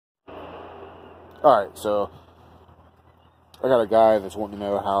Alright, so I got a guy that's wanting to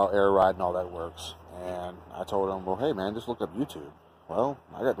know how air ride and all that works. And I told him, well, hey man, just look up YouTube. Well,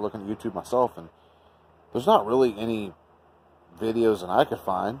 I got to look into YouTube myself, and there's not really any videos that I could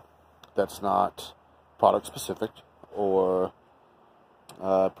find that's not product specific or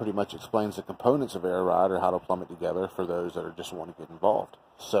pretty much explains the components of air ride or how to plumb it together for those that are just want to get involved.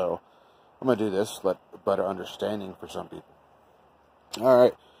 So I'm going to do this, let a better understanding for some people.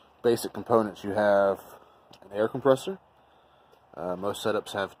 Alright, basic components. You have an air compressor. Most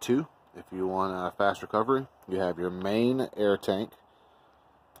setups have two. If you want a fast recovery, you have your main air tank.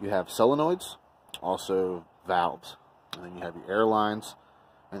 You have solenoids, also valves. And then you have your air lines,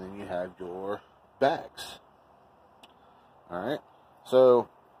 and then you have your bags. Alright, so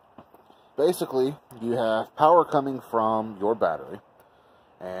basically you have power coming from your battery,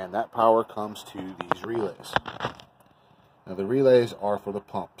 and that power comes to these relays. Now the relays are for the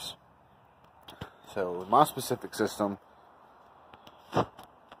pumps. So with my specific system, I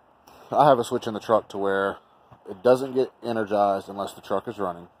have a switch in the truck to where it doesn't get energized unless the truck is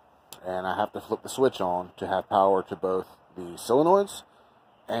running, and I have to flip the switch on to have power to both the solenoids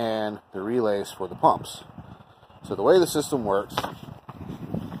and the relays for the pumps. So the way the system works,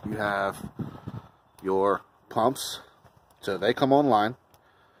 you have your pumps, so they come online,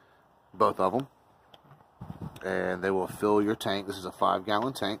 both of them, and they will fill your tank. This is a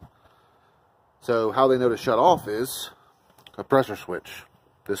 5-gallon tank. So how they know to shut off is a pressure switch.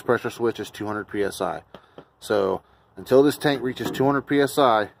 This pressure switch is 200 psi. So until this tank reaches 200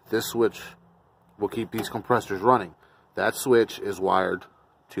 psi, this switch will keep these compressors running. That switch is wired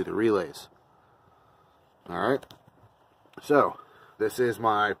to the relays. Alright, so this is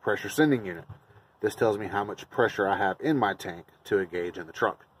my pressure sending unit. This tells me how much pressure I have in my tank to a gauge in the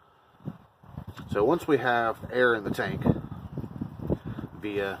truck. So once we have air in the tank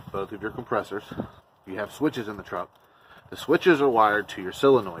via both of your compressors, you have switches in the truck. The switches are wired to your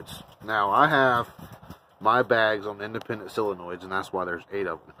solenoids. Now I have my bags on independent solenoids, and that's why there's 8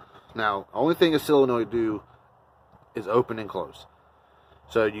 of them. Now, the only thing a solenoid do is open and close.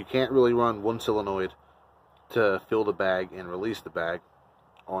 So you can't really run one solenoid to fill the bag and release the bag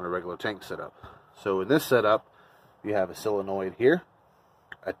on a regular tank setup. So in this setup, you have a solenoid here,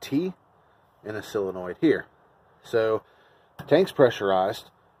 a T, and a solenoid here. So the tank's pressurized.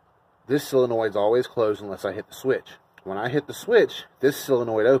 This solenoid's always closed unless I hit the switch. When I hit the switch, this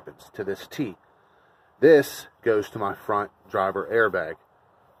solenoid opens to this T. This goes to my front driver airbag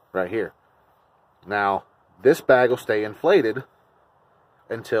right here. Now, this bag will stay inflated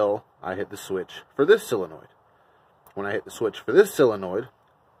until I hit the switch for this solenoid. When I hit the switch for this solenoid,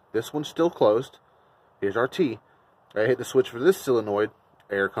 this one's still closed. Here's our T. I hit the switch for this solenoid,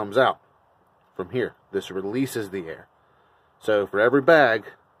 air comes out from here. This releases the air. So for every bag,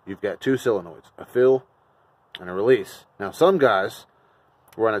 you've got 2 solenoids, a fill and a release. Now some guys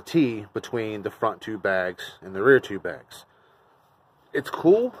run a T between the front 2 bags and the rear 2 bags. It's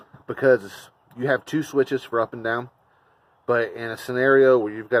cool because you have 2 switches for up and down, but in a scenario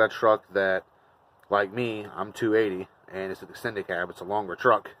where you've got a truck that, like me, I'm 280 and it's an extended cab, it's a longer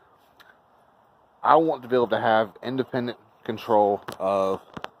truck, I want to be able to have independent control of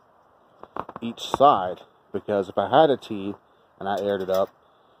each side, because if I had a T and I aired it up,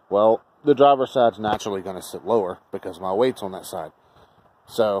 well, the driver's side's naturally going to sit lower because my weight's on that side.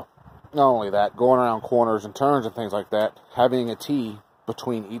 So, not only that, going around corners and turns and things like that, having a T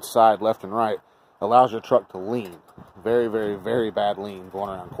between each side, left and right, allows your truck to lean. Very, very, very bad lean going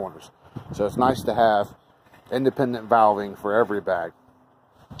around corners. So it's nice to have independent valving for every bag.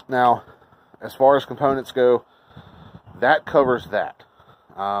 Now, as far as components go, that covers that.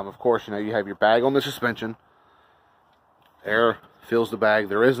 Of course, you know, you have your bag on the suspension. Air fills the bag.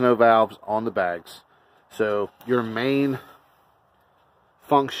 There is no valves on the bags. So your main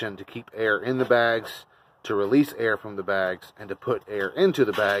function to keep air in the bags, to release air from the bags, and to put air into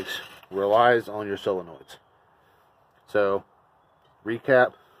the bags relies on your solenoids. So,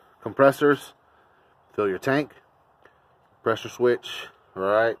 recap, compressors, fill your tank, pressure switch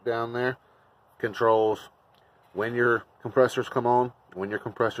right down there, controls when your compressors come on, when your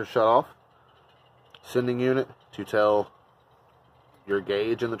compressors shut off, sending unit to tell your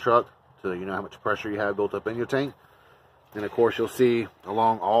gauge in the truck so you know how much pressure you have built up in your tank. And of course you'll see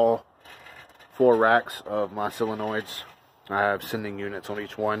along all 4 racks of my solenoids, I have sending units on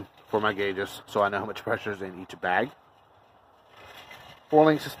each one for my gauges, so I know how much pressure is in each bag.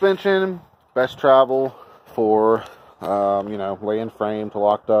 4-link suspension, best travel for you know, laying frame to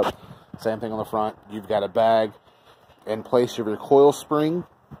locked up. Same thing on the front. You've got a bag in place of your coil spring.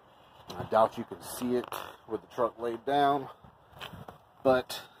 I doubt you can see it with the truck laid down,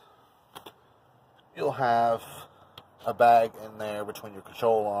 but you'll have a bag in there between your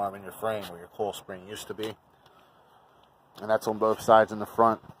control arm and your frame where your coil spring used to be. And that's on both sides in the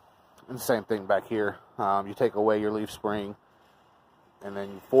front. And the same thing back here. You take away your leaf spring and then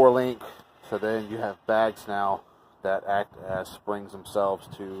you 4-link. So then you have bags now that act as springs themselves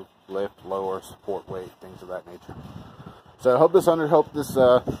to lift, lower, support weight, things of that nature. So I hope this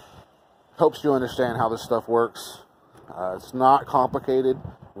helps you understand how this stuff works. It's not complicated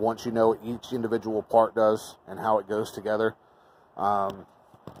once you know what each individual part does and how it goes together.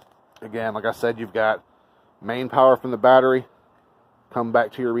 Again, like I said, you've got main power from the battery, come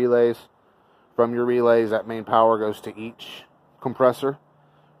back to your relays. From your relays, that main power goes to each compressor.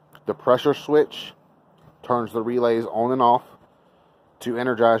 The pressure switch turns the relays on and off to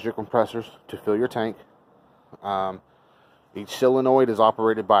energize your compressors to fill your tank. Each solenoid is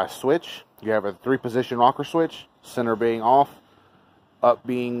operated by a switch. You have a 3-position rocker switch, center being off, up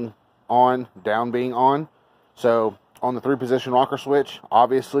being on, down being on. So on the 3-position rocker switch,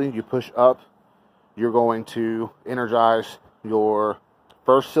 obviously you push up, you're going to energize your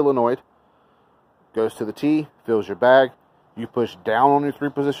first solenoid, goes to the T, fills your bag. You push down on your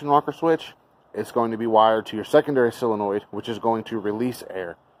 3-position rocker switch, it's going to be wired to your secondary solenoid, which is going to release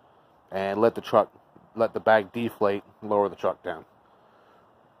air and let the bag deflate, lower the truck down.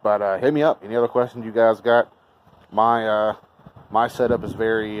 But hit me up. Any other questions you guys got? My setup is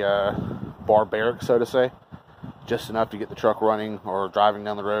very barbaric, so to say. Just enough to get the truck running or driving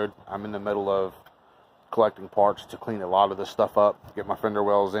down the road. I'm in the middle of collecting parts to clean a lot of this stuff up, get my fender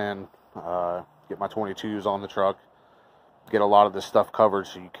wells in, get my 22s on the truck, get a lot of this stuff covered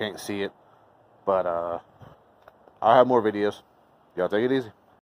so you can't see it. But I'll have more videos. Y'all take it easy.